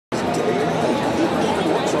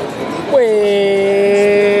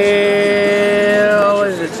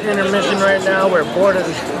bored of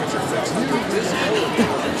it.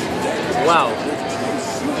 Wow.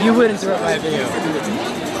 You would interrupt my video.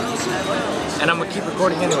 And I'm gonna keep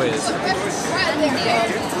recording anyways.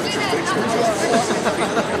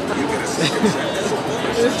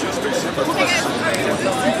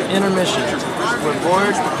 Intermission. We're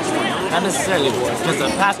bored. Not necessarily bored, because the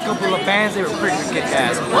past couple of bands, they were pretty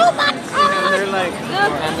kick-ass. Oh my god! They're like,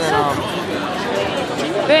 and then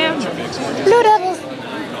bam! Blue Devils!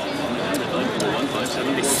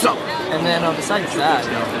 They suck. And then besides that,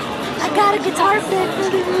 I got a guitar pick for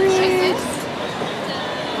the bridge.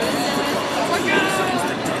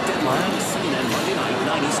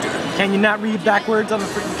 Can you not read backwards on the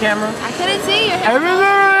freaking camera? I couldn't see you.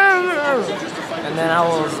 And then I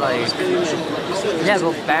was like, yeah,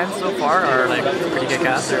 those bands so far are like pretty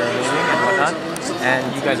kick-ass, they're amazing and whatnot.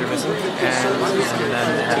 And you guys are missing. And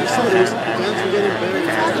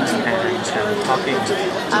talking to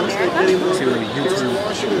YouTube.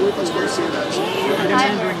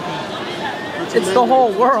 It's the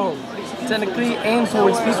whole world. Technically aimed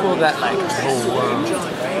towards people that like the whole world.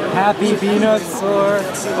 Happy peanuts or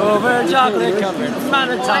over chocolate covered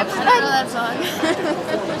mountaintops. I know that song.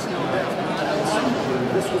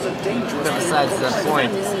 But besides that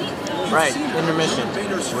point, right, intermission,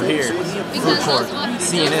 we're here, food court,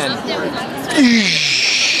 CNN.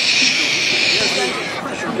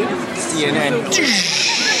 CNN.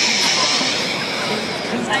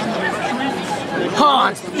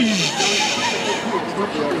 Hans!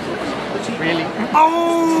 Really?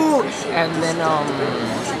 Oh! And then,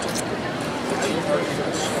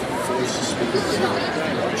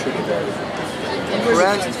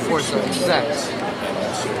 rest for success.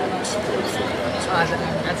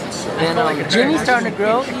 And Jimmy's starting to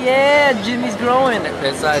grow. Yeah, Jimmy's growing.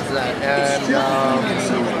 Besides that, and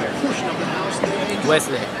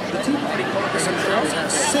Wesley.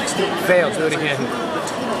 Failed. Do it again.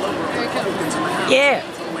 Yeah.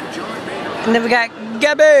 And then we got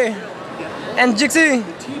Gabby and Jixie.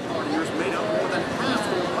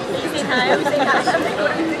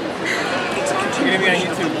 You're gonna be on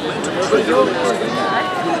YouTube.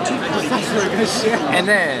 And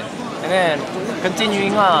then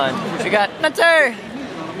continuing on, we got Nutter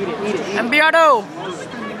and Beardo.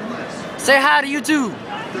 Say hi to YouTube.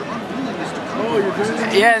 Oh, you're doing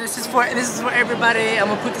it? Yeah, this is for everybody. I'm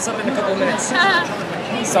gonna put this up in a couple of minutes.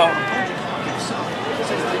 So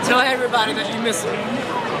tell everybody that you miss me.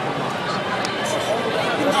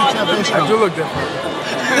 I do look different.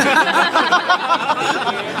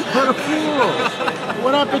 What a fool!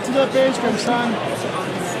 What happened to that bass drum, son?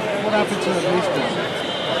 What happened to the bass drum?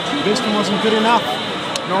 The bass drum wasn't good enough.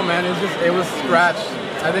 No man, it was scratched.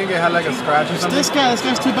 I think it had like a scratch or something. This guy's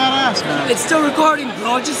too badass, man. It's still recording,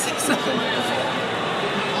 bro. Just say something.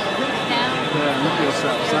 Yeah, look at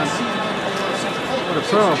yourself, son. What a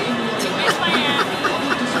pro.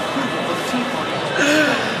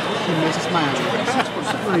 He makes us smile.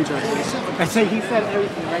 I say he said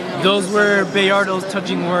everything right now. Those were Bayardo's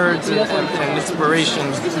touching words and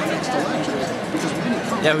inspiration.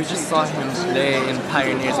 Yeah, we just saw him today in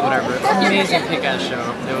Pioneers, whatever. Amazing kick-ass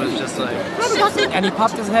show. It was just like, and he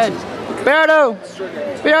popped his head. Bayardo!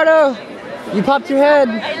 Bayardo! You popped your head.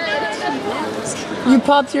 You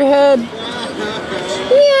popped your head.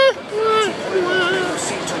 Yeah.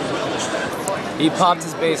 He popped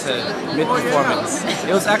his bass head mid-performance.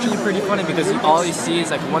 It was actually pretty funny because all you see is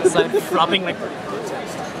like one side flopping like,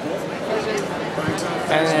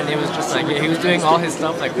 and then it was just like he was doing all his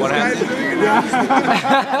stuff like one hand.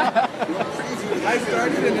 I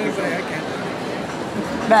started and then it's like I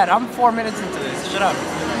can't. Man, I'm 4 minutes into this. Shut up.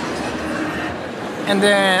 And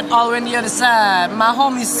then all the way on the other side, my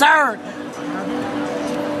homie Sir.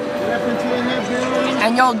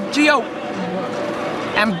 And yo Gio.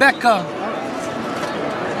 And Becca.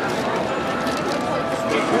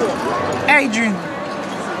 Adrian. Oh,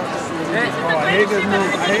 I hate this move.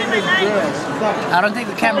 I hate this drill. I don't think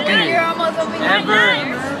the camera can hear you. Ever.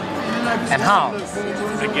 And Hans.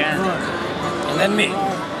 Again. And then me.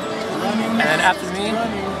 And then after me,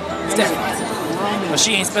 Stephanie. But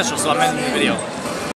she ain't special, so I'm ending the video.